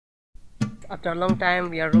After a long time,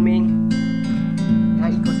 we are roaming the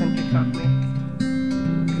Aquacentric park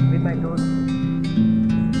with my bros.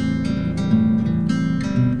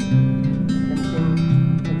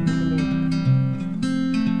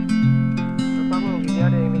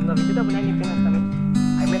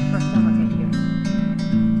 I met first time again here.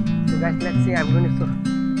 So guys, let's see. I'm going to show.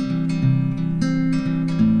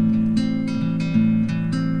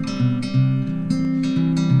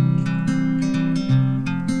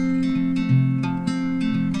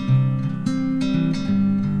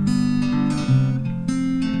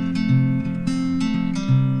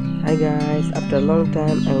 Hi guys, after a long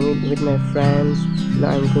time I'm with my friends.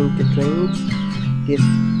 Now I'm going to drink this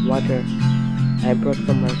water I brought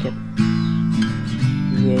from market.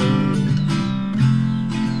 Yay!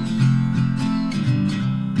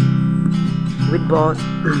 With boss,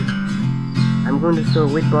 I'm going to show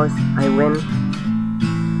with boss I went.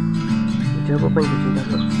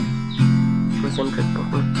 Aquacentric.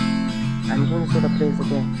 I'm going to show the place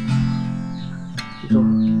again. So,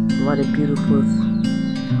 what a beautiful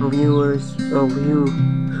view.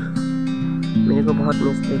 मेरे को बहुत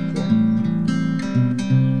miss किया.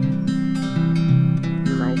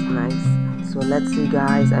 Nice. So let's see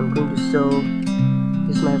guys. I'm going to show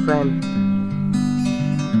this my friend.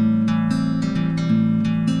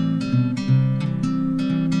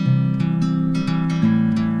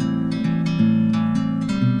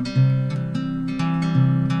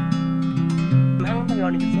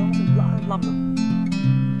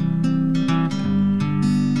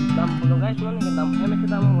 Guys, nó cái tầm em cái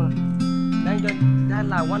tầm mà đang cho ra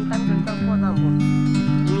là one time trên tầm qua tầm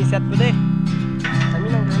ini set bede kami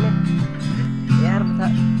nang ini ya bisa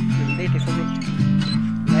jadi di sini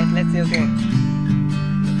guys. Let's see. Okay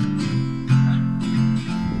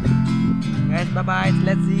guys, bye bye.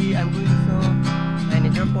 Let's see. I'm going to show my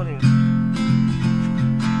nature for you.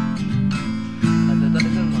 Ada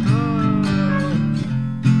semua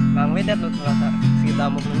bang wedat lo terasa sekitar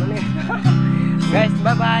mau nih. Guys,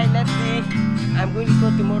 bye bye. Let's see. I'm going to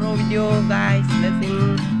show tomorrow video, guys. Let's see.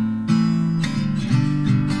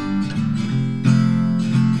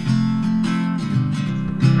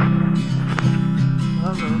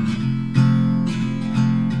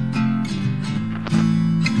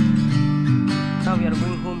 Now we are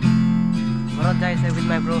going home. Guys, I'm with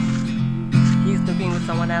my bro. He's talking with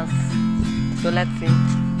someone else. So let's see.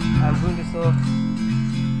 I'm going to show.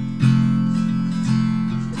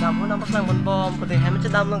 Đâm nó bắt sang bom bom, có thể hay mình sẽ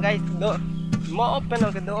đâm luôn guys. Đó, more open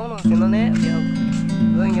ở cái đó nó xin nó nè,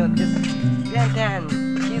 going on this. Ten,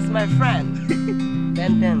 he's my friend.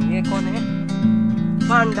 Ten, ये कौन है?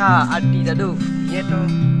 Panda, Adi Dadu. ये तो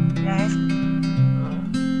क्या है?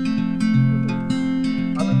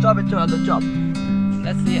 On the job.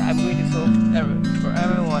 Let's see. I'm going to show for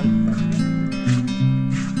everyone.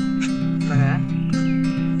 Nah,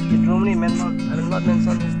 this room ni mention. I will not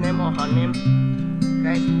mention his name or her name.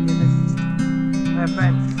 Guys, this is my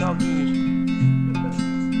friend Doggy.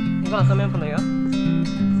 You got some info.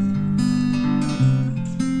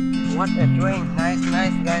 What a drink! Nice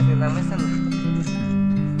guys. We are missing.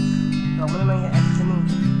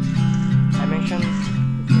 I mentioned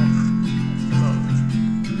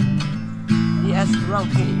yes, wrong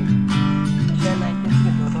key. Then I can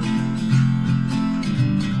see the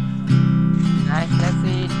guys, let's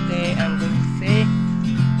see. Today I'm going to say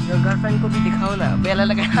your girlfriend को भी दिखाओ ना, बेला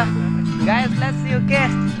लगा. Guys, let's see. Okay.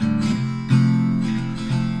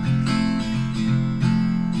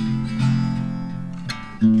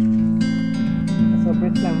 So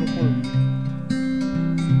break lang mission.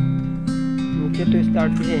 Okay to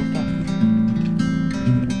start the stuff.